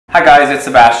Hi guys, it's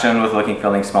Sebastian with Looking,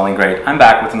 Feeling, Smelling Great. I'm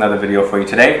back with another video for you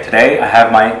today. Today I have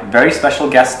my very special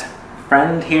guest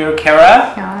friend here,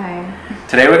 Kara. Hi.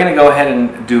 Today we're going to go ahead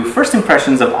and do first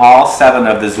impressions of all 7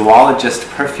 of the Zoologist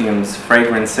Perfumes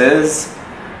fragrances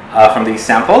from these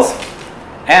samples.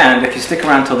 And if you stick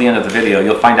around till the end of the video,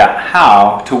 you'll find out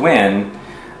how to win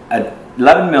a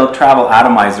 11ml travel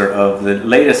atomizer of the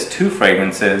latest 2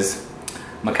 fragrances,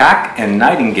 Macaque and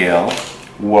Nightingale,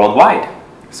 worldwide.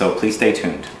 So please stay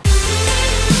tuned.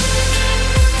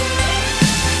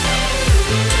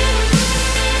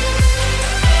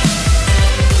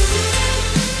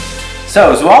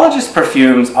 So, Zoologist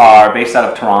Perfumes are based out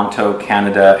of Toronto,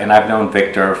 Canada, and I've known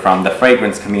Victor from the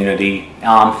fragrance community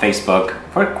on Facebook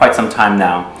for quite some time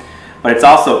now. But it's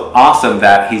also awesome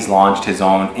that he's launched his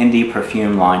own indie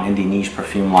perfume line, indie niche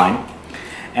perfume line.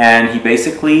 And he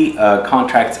basically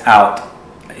contracts out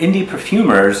indie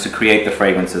perfumers to create the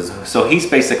fragrances. So he's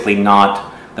basically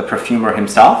not the perfumer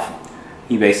himself.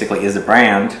 He basically is a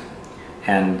brand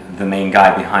and the main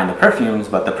guy behind the perfumes,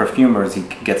 but the perfumers, he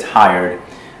gets hired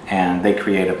and they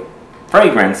create a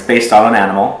fragrance based on an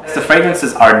animal. The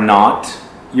fragrances are not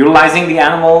utilizing the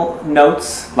animal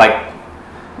notes, like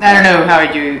I don't know how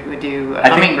you would do a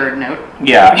hummingbird note.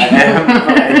 Yeah,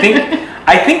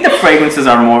 I think the fragrances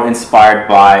are more inspired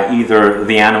by either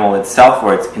the animal itself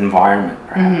or its environment,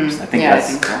 perhaps. I think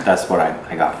that's what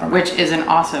I got from it. Which is an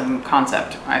awesome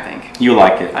concept, I think. You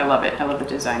like it? I love it. I love the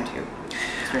design too.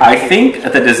 I think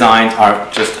that the designs are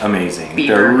just amazing.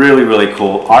 Beaver. They're really, really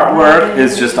cool. Artwork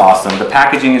is just awesome. The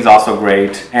packaging is also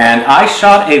great. And I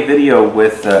shot a video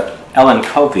with Ellen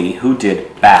Covey, who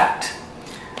did Bat.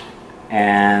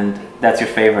 And that's your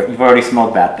favorite. You've already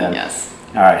smelled Bat then? Yes.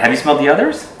 All right. Have you smelled the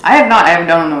others? I have not. I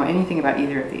don't know anything about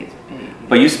either of these.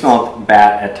 But you smelled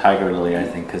Bat at Tiger Lily, I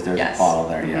think, because there's a bottle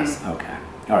there. Yes. Okay.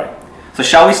 All right. So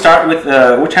shall we start with,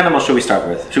 which animal should we start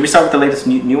with? Should we start with the latest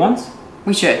new ones?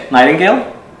 We should.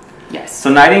 Nightingale? Yes. So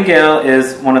Nightingale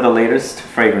is one of the latest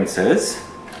fragrances.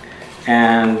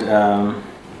 And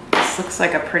this looks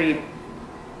like a pretty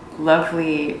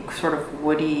lovely, sort of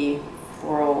woody,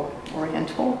 floral,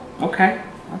 oriental. Okay.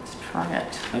 Let's try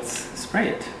it. Let's spray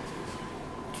it.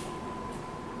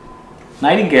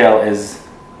 Nightingale is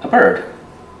a bird.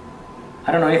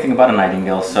 I don't know anything about a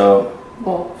nightingale, so...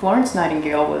 Well, Florence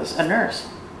Nightingale was a nurse.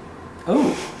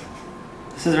 Oh,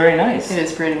 this is very nice. It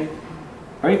is pretty.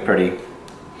 Very pretty.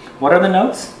 What are the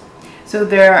notes? So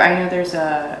I know there's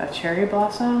a cherry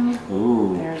blossom.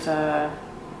 Ooh. There's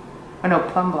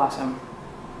plum blossom.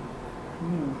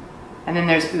 And then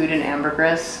there's oud and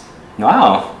ambergris.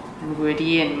 Wow. And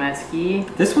woody and musky.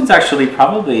 This one's actually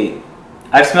probably...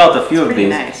 I've smelled a few of these.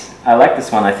 Nice. I like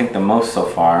this one, I think, the most so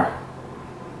far.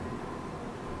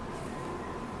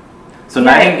 So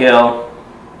Nightingale,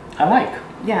 I like.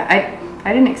 Yeah,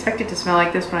 I didn't expect it to smell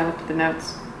like this when I looked at the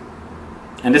notes.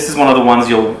 And this is one of the ones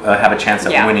you'll have a chance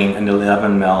at winning an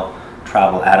 11ml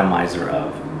travel atomizer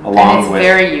of, along with... it's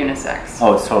very unisex.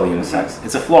 Oh, it's totally unisex.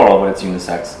 It's a floral, but it's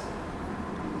unisex.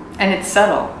 And it's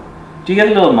subtle. Do you get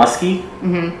a little musky?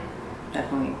 Mm-hmm.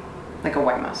 Definitely. Like a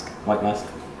white musk. White musk?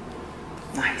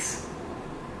 Nice.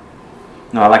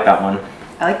 No, I like that one.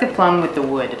 I like the plum with the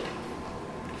wood.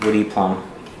 Woody plum.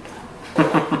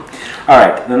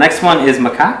 Alright, the next one is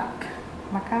Macaque.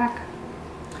 Macaque.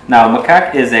 Now,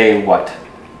 Macaque is a what?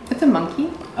 It's a monkey.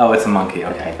 Oh, it's a monkey,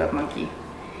 okay. A type of monkey.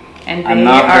 And I'm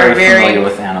not very familiar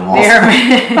with animals.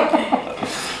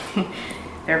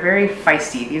 They're very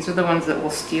feisty. These are the ones that will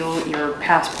steal your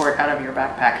passport out of your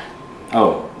backpack.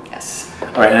 Oh. Yes.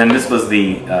 Alright, and then this was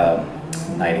the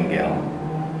Nightingale.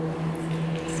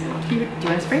 Do you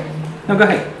want to spray? No, go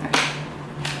ahead.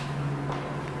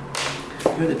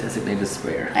 You're the designated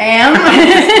sprayer. I am?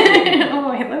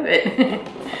 Oh, I love it.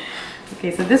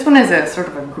 Okay, so this one is a sort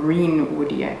of a green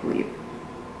woody, I believe.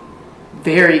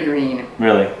 Very green.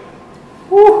 Really?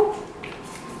 Woo!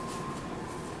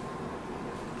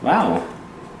 Wow.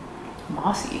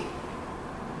 Mossy.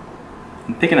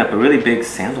 I'm picking up a really big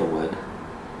sandalwood.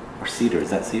 Or cedar. Is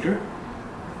that cedar?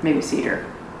 Maybe cedar.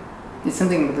 It's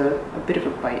something with a bit of a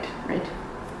bite, right?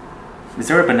 Is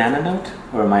there a banana note?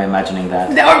 Or am I imagining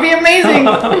that? That would be amazing!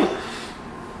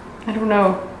 I don't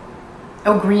know.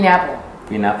 Oh, green apple.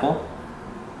 Green apple?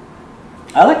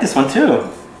 I like this one too.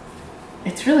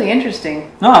 It's really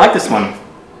interesting. No, I like this one.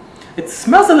 It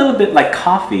smells a little bit like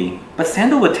coffee, but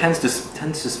sandalwood tends to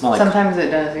smell like... Sometimes it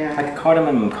does, yeah. Like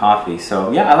cardamom coffee.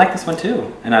 So yeah, I like this one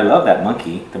too. And I love that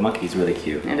monkey. The monkey's really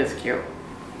cute. It is cute.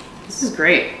 This is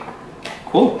great.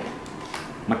 Cool.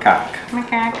 Macaque.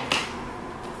 Macaque.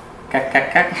 Cack,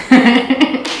 cack, cack.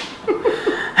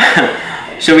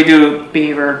 Should we do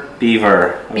Beaver?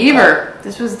 Beaver. Beaver.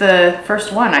 This was the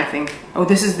first one, I think. Oh,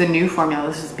 this is the new formula.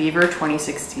 This is Beaver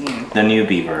 2016. The new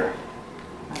Beaver.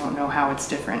 I don't know how it's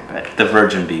different, but... The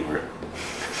virgin Beaver.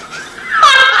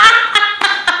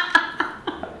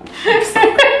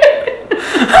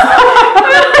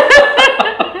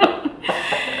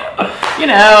 You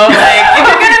know, like, if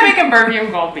you're gonna make a perfume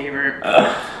called Beaver,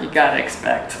 you gotta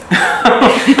expect.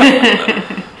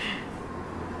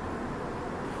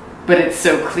 But it's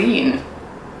so clean.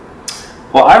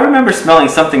 Well, I remember smelling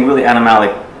something really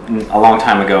animalic a long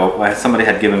time ago. Somebody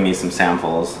had given me some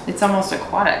samples. It's almost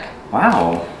aquatic.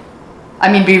 Wow.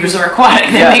 I mean, beavers are aquatic.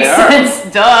 Yeah, That makes sense.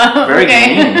 Duh. Very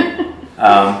okay. clean.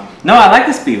 No, I like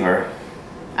this Beaver.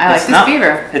 I like this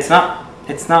Beaver. It's not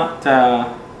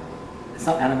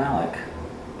animalic.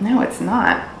 No, it's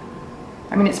not.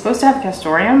 I mean, it's supposed to have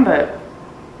castoreum, but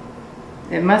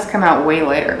it must come out way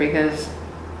later because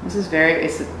this is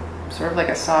sort of like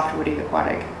a soft, woody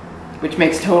aquatic, which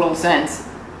makes total sense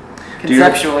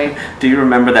conceptually. Do you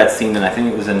remember that scene in, I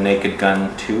think it was in Naked Gun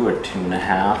 2 or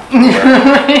 2.5,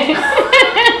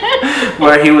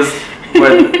 where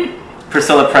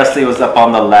Priscilla Presley was up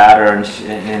on the ladder and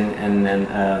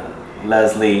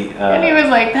Leslie... and he was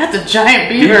like, that's a giant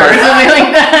beaver or something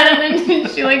like that. And then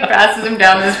she like passes him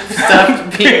down this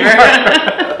stuffed beaver.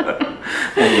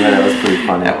 Anyway, that was pretty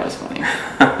funny. That was funny.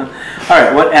 All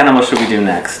right, what animal should we do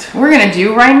next? We're going to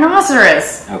do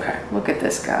rhinoceros. Okay. Look at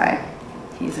this guy.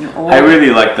 He's an old... I really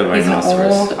like the rhinoceros. He's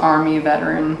an old army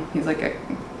veteran. He's a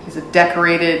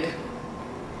decorated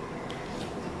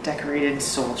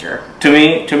soldier. To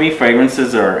me,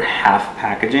 fragrances are half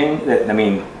packaging. I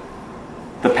mean,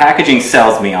 the packaging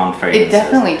sells me on fragrances. It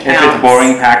definitely counts. If it's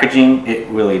boring packaging, it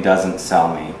really doesn't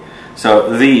sell me. So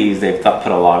they've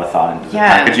put a lot of thought into the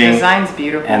packaging. Yeah, the design's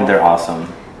beautiful. And they're awesome.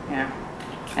 Yeah.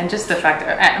 And just the fact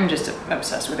that I'm just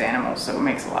obsessed with animals, so it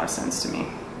makes a lot of sense to me.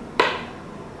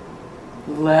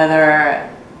 Leather.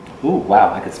 Ooh,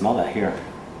 wow, I could smell that here.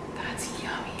 That's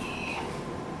yummy.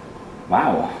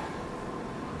 Wow.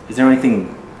 Is there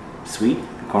anything sweet,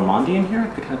 gourmandy in here?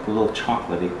 Picking up a little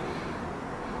chocolatey.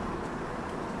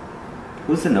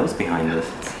 Who's the nose behind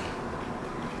this?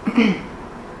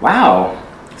 Wow.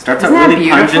 Starts out really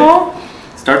beautiful?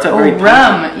 Pungent. Starts out very rum.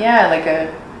 pungent. Yeah, like a...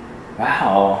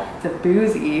 Wow. It's a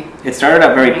boozy. It started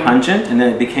out very pungent and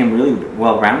then it became really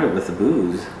well-rounded with the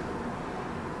booze.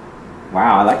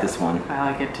 Wow, I like this one.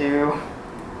 I like it too.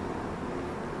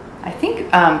 I think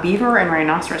Beaver and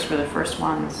Rhinoceros were the first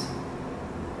ones.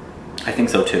 I think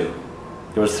so too.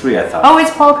 There was 3, I thought. Oh,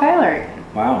 it's Paul Kiler again.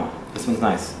 Wow, this one's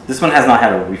nice. This one has not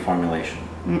had a reformulation.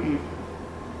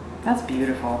 That's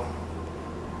beautiful.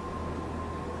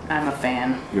 I'm a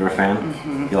fan. You're a fan?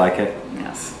 Mm-hmm. You like it?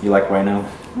 Yes. You like rhino?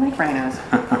 I like rhinos.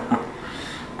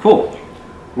 Cool.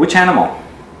 Which animal?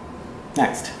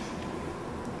 Next.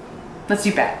 Let's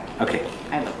do bat. Okay.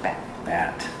 I love bat.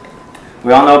 Bat.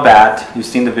 We all know bat. You've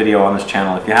seen the video on this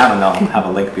channel. If you haven't, I'll have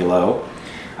a link below.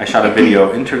 I shot a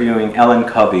video interviewing Ellen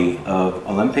Covey of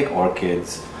Olympic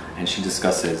Orchids, and she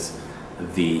discusses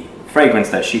the fragrance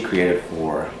that she created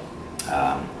for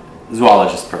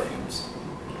Zoologist Perfumes.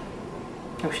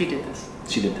 Oh, she did this.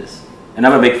 She did this. And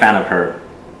I'm a big fan of her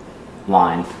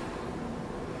line.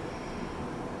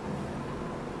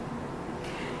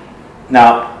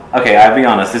 Now, okay, I'll be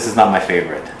honest, this is not my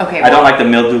favorite. Okay. I don't like the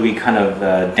mildewy kind of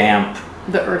damp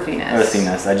The earthiness.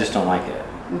 earthiness. I just don't like it.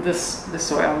 The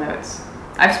soil notes.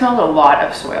 I've smelled a lot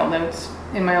of soil notes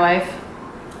in my life.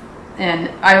 And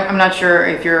I'm not sure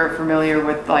if you're familiar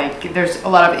with, like, there's a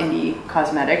lot of indie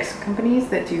cosmetics companies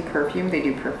that do perfume. They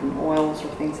do perfume oils or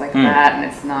things like that. And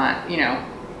it's not, you know,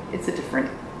 it's a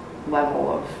different level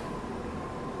of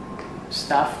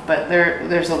stuff. But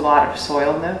there's a lot of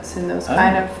soil notes in those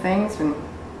kind of things. And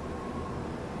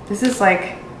this is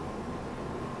like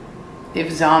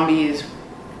if zombies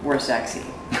were sexy.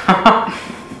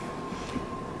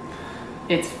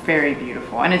 It's very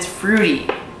beautiful. And it's fruity.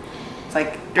 It's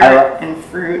like dirt and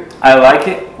fruit. I like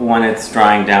it when it's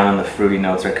drying down and the fruity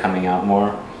notes are coming out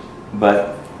more,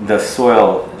 but the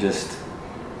soil just...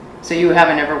 So you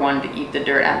haven't ever wanted to eat the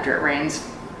dirt after it rains?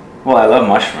 Well, I love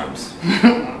mushrooms.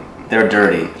 They're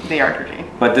dirty. They are dirty.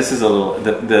 But this is a little...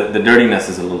 The dirtiness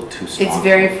is a little too strong. It's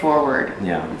very forward.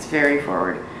 Yeah. It's very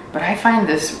forward. But I find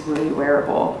this really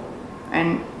wearable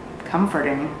and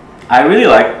comforting. I really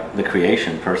like the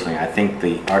creation, personally. I think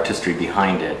the artistry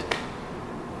behind it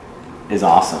is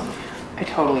awesome. I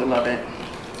totally love it.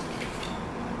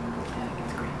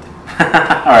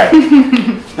 All right,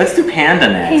 let's do Panda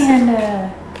next.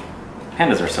 Panda.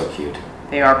 Pandas are so cute.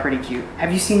 They are pretty cute.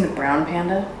 Have you seen the brown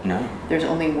panda? No. There's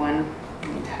only one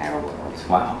in the entire world.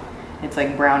 Wow. It's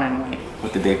like brown and white.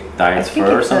 What, did they dye its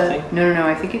fur or something? No.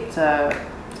 I think it's a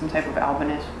some type of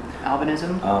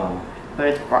albinism. Oh. But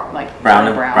it's like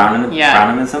Brownimism?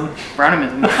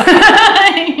 Brownimism.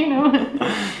 You know,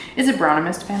 is it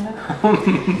brownimist panda?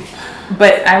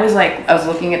 But I was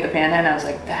looking at the panda and I was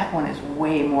like, that one is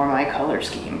way more my color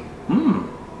scheme.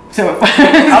 So if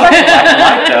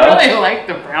I really like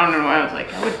the brown one, I was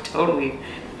like, I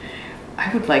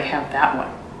would like have that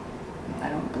one. I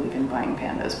don't believe in buying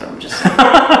pandas, but I'm just saying.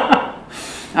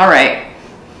 All right.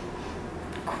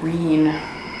 Green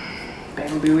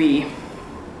bamboo-y.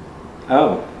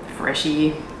 Oh.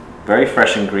 Freshy. Very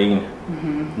fresh and green.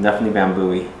 Definitely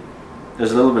bamboo-y.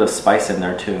 There's a little bit of spice in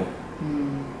there too.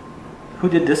 Who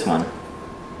did this one?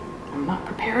 I'm not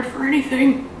prepared for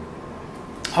anything.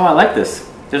 Oh, I like this.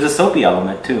 There's a soapy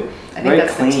element too. I think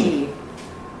that's clean. The tea.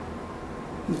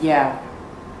 Yeah.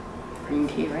 Green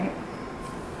tea, right?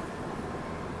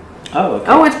 Oh,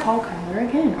 okay. Oh, it's Paul Kiler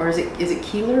again. Or is it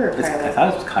Keeler or Kiler? I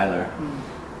thought it was Kiler.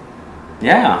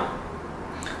 Yeah.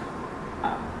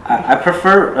 I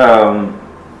prefer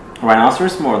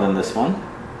Rhinoceros more than this one.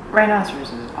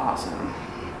 Rhinoceros is awesome.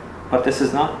 But this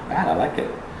is not bad. I like it.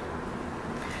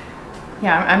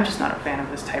 Yeah, I'm just not a fan of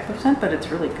this type of scent, but it's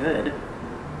really good.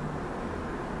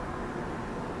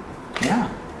 Yeah.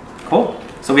 Cool.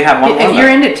 So we have one more. If you're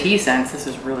into tea scents, this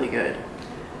is really good.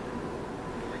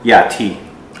 Yeah, tea.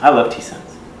 I love tea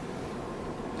scents.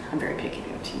 I'm very picky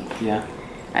about tea. Yeah.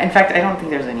 In fact, I don't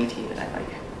think there's any tea that I like.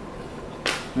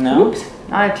 No? Oops.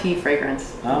 Not a tea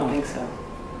fragrance. Oh. I don't think so.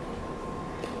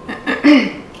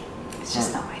 It's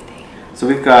just not my thing. So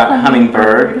we've got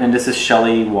Hummingbird, and this is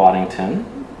Shelley Waddington.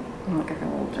 Look at her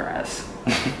little dress.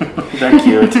 They're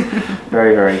cute.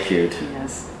 Very, very cute.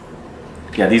 Yes.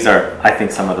 Yeah, these are, I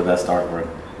think, some of the best artwork.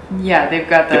 Yeah, they've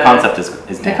got the concept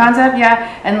is the concept,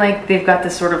 yeah, and like they've got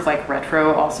this sort of like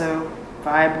retro also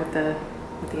vibe with the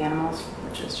animals,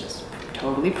 which is just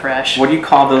totally fresh. What do you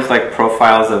call those like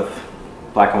profiles of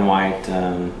black and white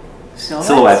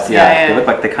silhouettes? Yeah.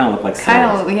 They kind of look like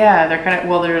silhouettes. Yeah,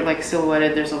 they're like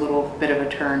silhouetted. There's a little bit of a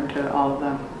turn to all of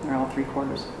them. They're all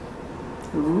 3/4.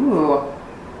 Ooh,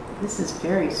 this is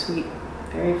very sweet,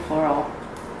 very floral.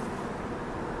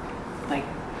 Like,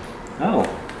 oh,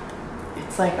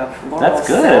 it's like a floral that's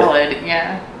good. salad.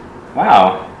 Yeah.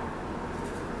 Wow,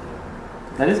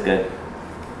 that is good.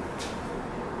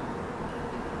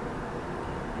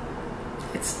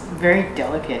 It's very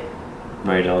delicate.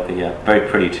 Very delicate, yeah. Very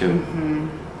pretty too.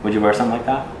 Would you wear something like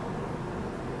that?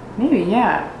 Maybe,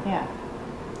 yeah.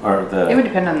 Or it would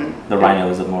depend on the rhino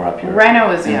is more up here.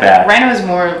 Rhino is Rhino is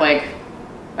more like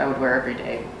I would wear every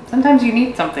day. Sometimes you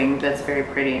need something that's very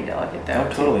pretty and delicate, though.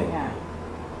 Oh, totally. Yeah.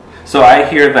 So I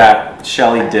hear that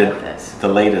Shelley did the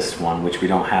latest one, which we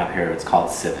don't have here. It's called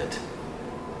Civet.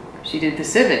 She did the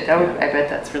Civet. I bet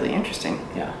that's really interesting.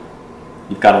 Yeah,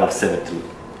 you've got to love Civet too.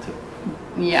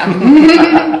 Yeah.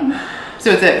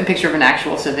 So it's a picture of an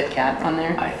actual civet cat on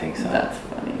there? I think so. That's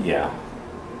funny. Yeah.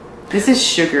 This is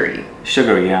sugary.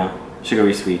 Sugary, yeah.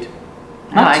 Sugary sweet.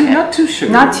 Not too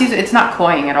sugary. It's not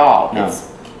cloying at all.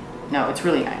 No. It's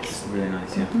really nice. It's really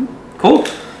nice, yeah. Cool.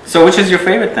 So which is your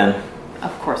favorite then?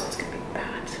 Of course it's going to be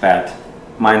Bat. Bat.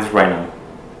 Mine's Rhino.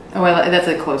 Oh, well, that's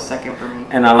a close second for me.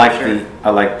 And I like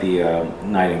the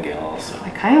Nightingale also. I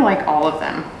kind of like all of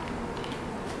them.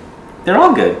 They're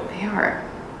all good. They are.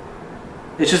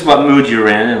 It's just what mood you're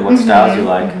in and what styles you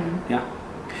like. Yeah.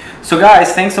 So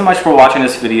guys, thanks so much for watching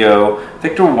this video.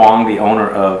 Victor Wong, the owner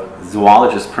of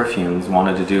Zoologist Perfumes,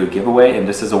 wanted to do a giveaway, and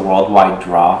this is a worldwide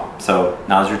draw. So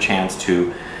now's your chance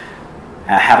to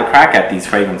have a crack at these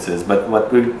fragrances. But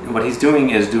what he's doing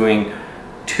is doing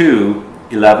 2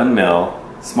 11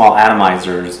 ml small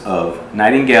atomizers of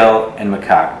Nightingale and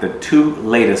Macaque, the 2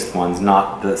 latest ones,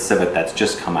 not the Civet that's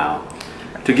just come out,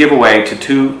 to give away to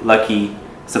 2 lucky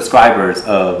subscribers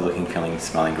of Looking, Feeling,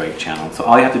 Smelling Great channel. So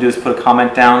all you have to do is put a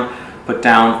comment down, put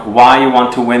down why you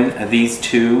want to win these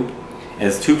 2.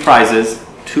 Is 2 prizes.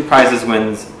 2 prizes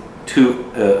wins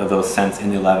 2 of those scents in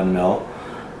the 11 ml,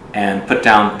 and put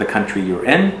down the country you're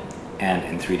in, and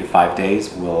in 3 to 5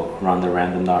 days we'll run the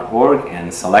random.org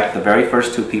and select the very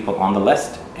first 2 people on the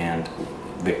list, and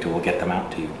Victor will get them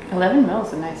out to you. 11 ml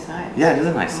is a nice size. Yeah, it is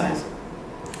a nice size.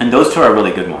 And those 2 are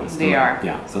really good ones. They are.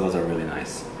 Yeah, so those are really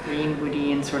nice. Green,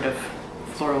 woody, and sort of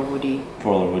floral woody.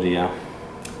 Floral woody, yeah.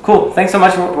 Cool. Thanks so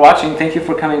much for watching. Thank you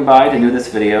for coming by to do this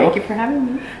video. Thank you for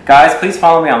having me. Guys, please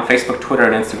follow me on Facebook, Twitter,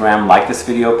 and Instagram. Like this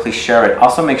video. Please share it.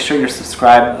 Also, make sure you're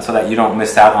subscribed so that you don't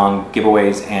miss out on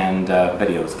giveaways and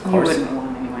videos, of course. You wouldn't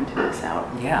want anyone to miss out.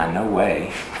 Yeah, no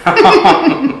way.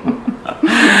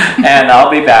 And I'll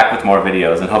be back with more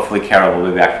videos, and hopefully Carol will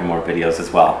be back for more videos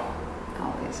as well.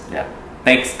 Always. Yeah.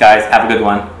 Thanks, guys. Have a good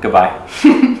one.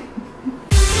 Goodbye.